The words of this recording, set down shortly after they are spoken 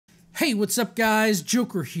Hey, what's up guys?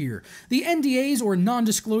 Joker here. The NDAs, or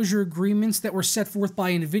non-disclosure agreements, that were set forth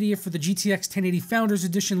by NVIDIA for the GTX 1080 Founders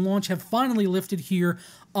Edition launch have finally lifted here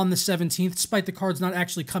on the 17th, despite the cards not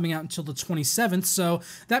actually coming out until the 27th, so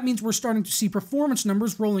that means we're starting to see performance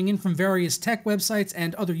numbers rolling in from various tech websites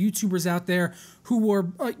and other YouTubers out there who were,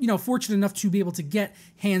 fortunate enough to be able to get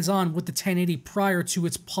hands-on with the 1080 prior to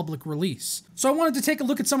its public release. So I wanted to take a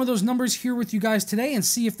look at some of those numbers here with you guys today and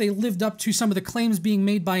see if they lived up to some of the claims being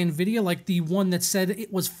made by NVIDIA, like the one that said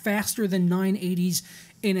it was faster than 980s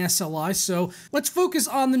in SLI. So let's focus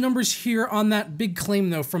on the numbers here on that big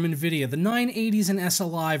claim though from NVIDIA, the 980s in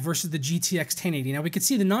SLI versus the GTX 1080. Now we can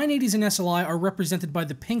see the 980s in SLI are represented by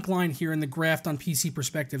the pink line here in the graph on PC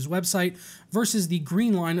Perspective's website versus the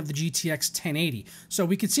green line of the GTX 1080. So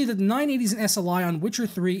we can see that the 980s in SLI on Witcher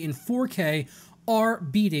 3 in 4K are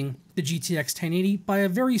beating the GTX 1080 by a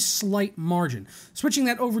very slight margin. Switching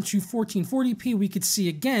that over to 1440p, we could see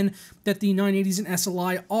again that the 980s in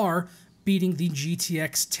SLI are beating the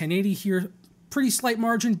GTX 1080 here. Pretty slight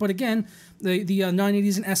margin, but again, the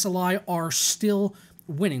 980s and SLI are still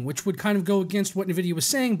winning, which would kind of go against what NVIDIA was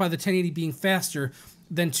saying by the 1080 being faster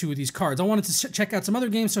than two of these cards. I wanted to check out some other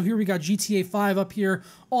games, so here we got GTA 5 up here,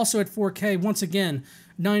 also at 4K. Once again,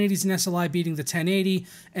 980s and SLI beating the 1080,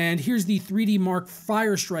 and here's the 3D Mark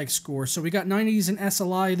Firestrike score. So we got 980s and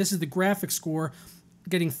SLI, this is the graphic score,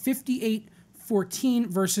 getting 5814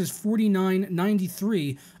 versus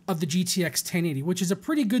 4993 of the GTX 1080, which is a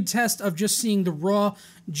pretty good test of just seeing the raw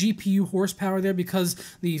GPU horsepower there, because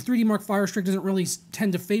the 3D Mark Firestrike doesn't really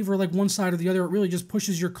tend to favor like one side or the other. It really just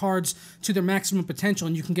pushes your cards to their maximum potential,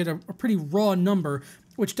 and you can get a pretty raw number,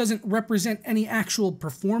 which doesn't represent any actual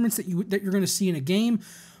performance that you're going to see in a game.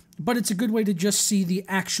 But it's a good way to just see the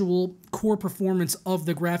actual core performance of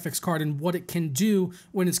the graphics card and what it can do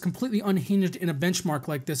when it's completely unhinged in a benchmark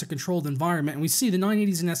like this, a controlled environment. And we see the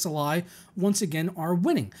 980s and SLI, once again, are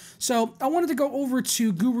winning. So I wanted to go over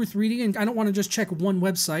to Guru 3D, and I don't want to just check one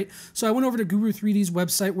website. So I went over to Guru 3D's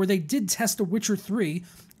website, where they did test The Witcher 3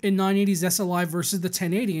 in 980s SLI versus the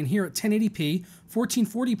 1080. And here at 1080p,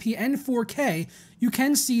 1440p, and 4K, you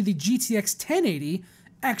can see the GTX 1080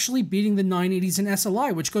 actually beating the 980s in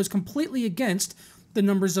SLI, which goes completely against the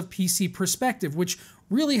numbers of PC Perspective, which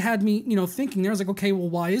really had me, thinking there. I was like, okay, well,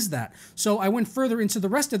 why is that? So I went further into the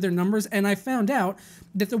rest of their numbers, and I found out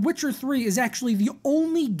that The Witcher 3 is actually the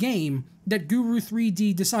only game that Guru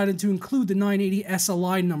 3D decided to include the 980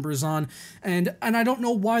 SLI numbers on, and I don't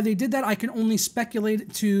know why they did that. I can only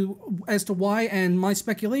speculate as to why, and my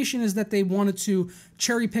speculation is that they wanted to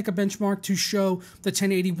cherry pick a benchmark to show the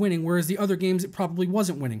 1080 winning, whereas the other games it probably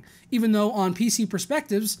wasn't winning. Even though on PC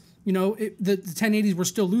Perspectives, the 1080s were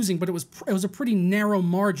still losing, but it was a pretty narrow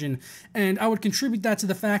margin, and I would contribute that to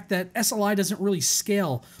the fact that SLI doesn't really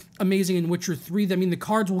scale amazing in Witcher 3. I mean, the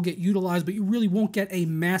cards will get utilized, but you really won't get a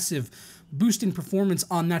massive boost in performance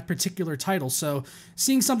on that particular title. So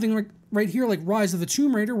seeing something right here like Rise of the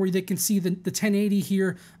Tomb Raider, where they can see the 1080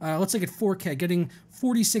 here, let's look at 4K, getting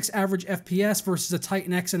 46 average FPS versus a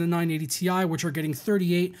Titan X and a 980 Ti, which are getting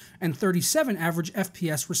 38 and 37 average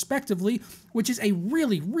FPS respectively, which is a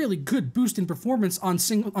really, really good boost in performance on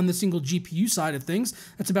the single GPU side of things.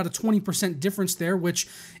 That's about a 20% difference there, which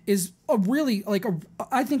is a really,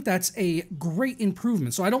 I think that's a great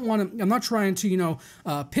improvement. So I'm not trying to,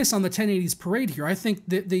 piss on the 1080's parade here. I think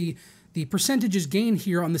that the percentages gained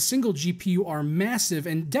here on the single GPU are massive,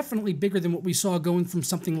 and definitely bigger than what we saw going from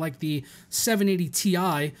something like the 780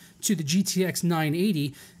 Ti to the GTX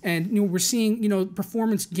 980. And we're seeing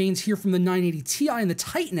performance gains here from the 980 Ti and the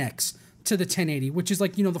Titan X to the 1080, which is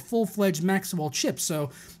like the full-fledged Maxwell chip.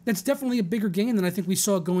 So that's definitely a bigger gain than I think we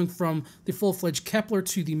saw going from the full-fledged Kepler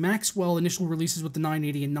to the Maxwell initial releases with the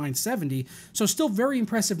 980 and 970. So still very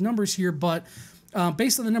impressive numbers here, but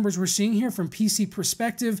based on the numbers we're seeing here from PC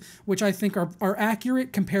Perspective, which I think are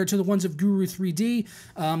accurate compared to the ones of Guru 3D,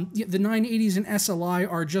 the 980s and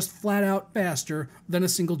SLI are just flat out faster than a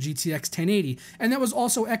single GTX 1080. And that was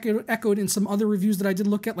also echoed in some other reviews that I did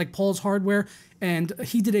look at, like Paul's Hardware, and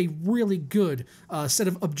he did a really good set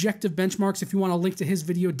of objective benchmarks. If you want a link to his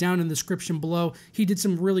video down in the description below, he did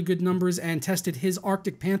some really good numbers and tested his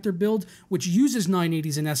Arctic Panther build, which uses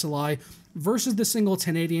 980s and SLI, versus the single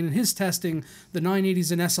 1080, and in his testing, the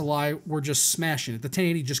 980s and SLI were just smashing it. The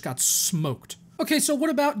 1080 just got smoked. Okay, so what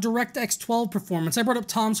about Directx12 Performance? I brought up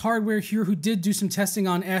Tom's Hardware here, who did do some testing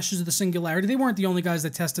on Ashes of the Singularity. They weren't the only guys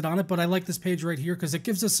that tested on it, but I like this page right here because it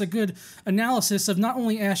gives us a good analysis of not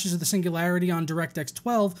only Ashes of the Singularity on Directx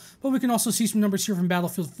 12, but we can also see some numbers here from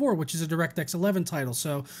Battlefield 4, which is a Directx 11 title.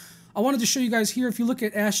 So I wanted to show you guys here, if you look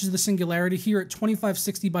at Ashes of the Singularity here at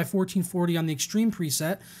 2560 by 1440 on the Extreme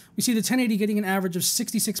preset, we see the 1080 getting an average of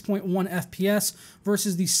 66.1 FPS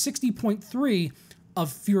versus the 60.3 of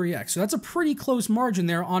Fury X. So that's a pretty close margin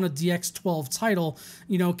there on a DX12 title,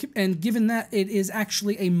 you know, and given that it is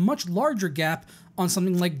actually a much larger gap on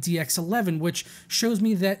something like DX11, which shows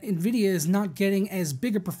me that NVIDIA is not getting as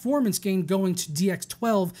big a performance gain going to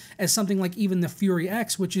DX12 as something like even the Fury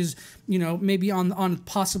X, which is, you know, maybe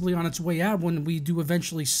possibly on its way out when we do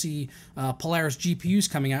eventually see Polaris GPUs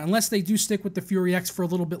coming out, unless they do stick with the Fury X for a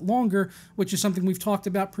little bit longer, which is something we've talked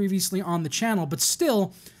about previously on the channel. But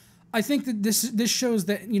still, I think that this shows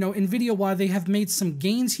that, you know, NVIDIA, while they have made some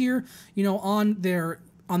gains here, you know, on their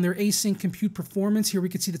async compute performance, here we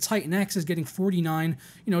can see the Titan X is getting 49,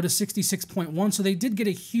 you know, to 66.1. So they did get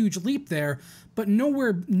a huge leap there, but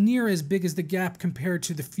nowhere near as big as the gap compared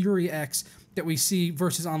to the Fury X that we see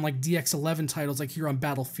versus on like DX11 titles like here on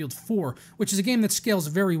Battlefield 4, which is a game that scales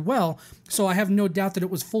very well. So I have no doubt that it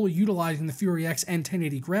was fully utilizing the Fury X and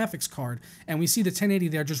 1080 graphics card. And we see the 1080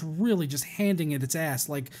 there just really just handing it its ass.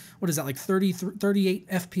 Like, what is that, like 38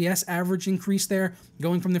 FPS average increase there,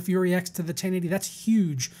 going from the Fury X to the 1080? That's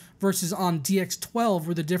huge versus on DX12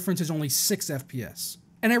 where the difference is only 6 FPS.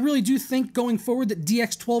 And I really do think going forward that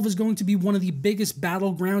DX12 is going to be one of the biggest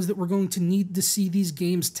battlegrounds that we're going to need to see these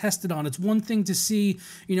games tested on. It's one thing to see,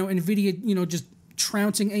 you know, NVIDIA, you know, just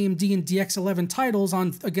trouncing AMD and DX11 titles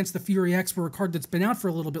on against the Fury X for a card that's been out for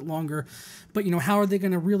a little bit longer. But, you know, how are they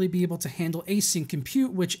going to really be able to handle async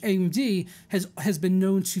compute, which AMD has been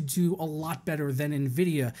known to do a lot better than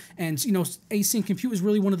NVIDIA. And, you know, async compute is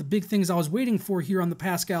really one of the big things I was waiting for here on the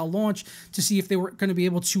Pascal launch to see if they were going to be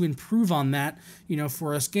able to improve on that, you know,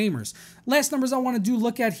 for us gamers. Last numbers I want to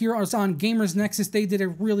look at here is on Gamers Nexus. They did a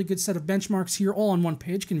really good set of benchmarks here, all on one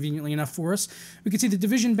page, conveniently enough for us. We can see the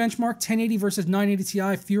Division benchmark, 1080 versus 980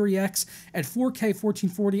 Ti, Fury X at 4K,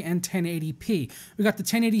 1440, and 1080p. We got the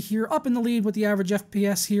 1080 here up in the lead with the average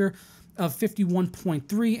FPS here of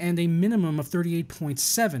 51.3 and a minimum of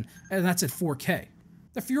 38.7, and that's at 4K.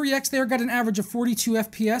 The Fury X there got an average of 42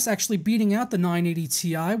 FPS, actually beating out the 980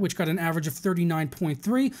 Ti, which got an average of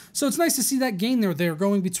 39.3. So it's nice to see that gain there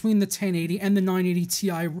going between the 1080 and the 980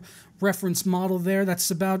 Ti reference model there. That's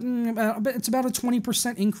about a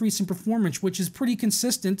 20% increase in performance, which is pretty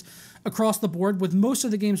consistent across the board with most of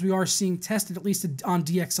the games we are seeing tested, at least on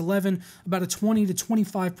DX11, about a 20 to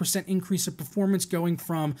 25% increase of performance going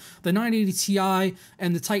from the 980 Ti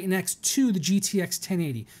and the Titan X to the GTX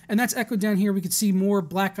 1080. And that's echoed down here. We could see more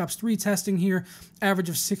Black Ops 3 testing here, average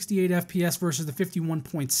of 68 FPS versus the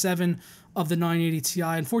 51.7 of the 980 Ti.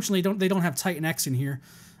 Unfortunately, they don't have Titan X in here.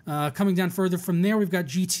 Coming down further from there, we've got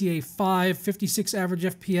GTA 5, 56 average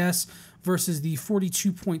FPS versus the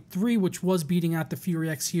 42.3, which was beating out the Fury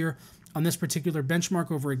X here on this particular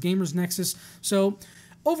benchmark over at Gamers Nexus. So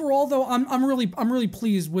overall, though, I'm really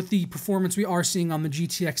pleased with the performance we are seeing on the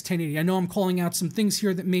GTX 1080. I know I'm calling out some things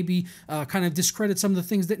here that maybe kind of discredit some of the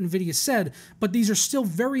things that NVIDIA said, but these are still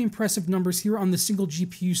very impressive numbers here on the single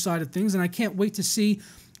GPU side of things, and I can't wait to see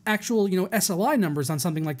actual, you know, SLI numbers on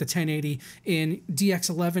something like the 1080 in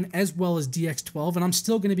DX11 as well as DX12, and I'm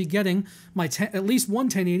still going to be getting my at least one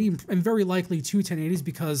 1080 and very likely two 1080s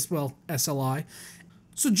because, well, SLI.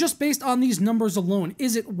 So just based on these numbers alone,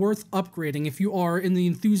 is it worth upgrading if you are in the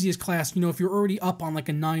enthusiast class, you know, if you're already up on like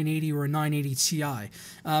a 980 or a 980 Ti?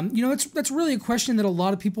 You know, that's really a question that a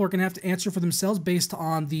lot of people are going to have to answer for themselves based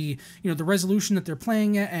on the, you know, the resolution that they're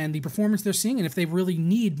playing at and the performance they're seeing, and if they really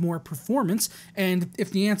need more performance. And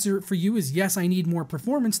if the answer for you is yes, I need more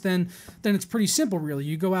performance, then it's pretty simple, really.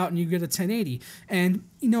 You go out and you get a 1080. And,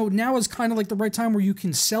 you know, now is kind of like the right time where you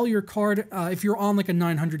can sell your card if you're on like a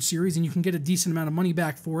 900 series and you can get a decent amount of money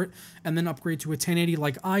back for it and then upgrade to a 1080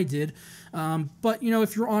 like I did. But, you know,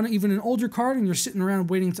 if you're on even an older card and you're sitting around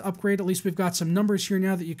waiting to upgrade, at least we've got some numbers here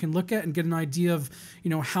now that you can look at and get an idea of, you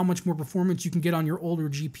know, how much more performance you can get on your older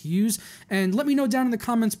GPUs. And let me know down in the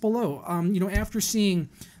comments below, you know, after seeing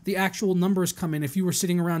the actual numbers come in, if you were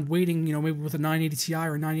sitting around waiting, you know, maybe with a 980 Ti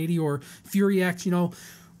or 980 or Fury X, you know,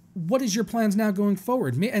 what is your plans now going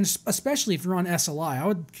forward? And especially if you're on SLI, I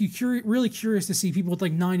would be really curious to see people with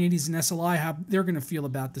like 980s and SLI, how they're going to feel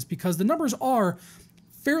about this, because the numbers are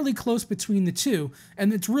fairly close between the two,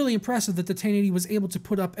 and it's really impressive that the 1080 was able to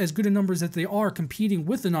put up as good a numbers as they are competing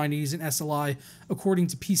with the 980s and SLI according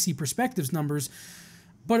to PC Perspective's numbers.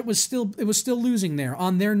 But it was still losing there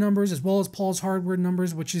on their numbers as well as Paul's hardware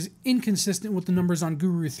numbers, which is inconsistent with the numbers on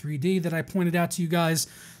Guru 3D that I pointed out to you guys.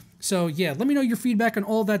 So yeah, let me know your feedback on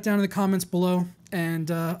all of that down in the comments below,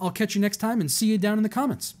 and I'll catch you next time and see you down in the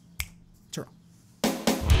comments.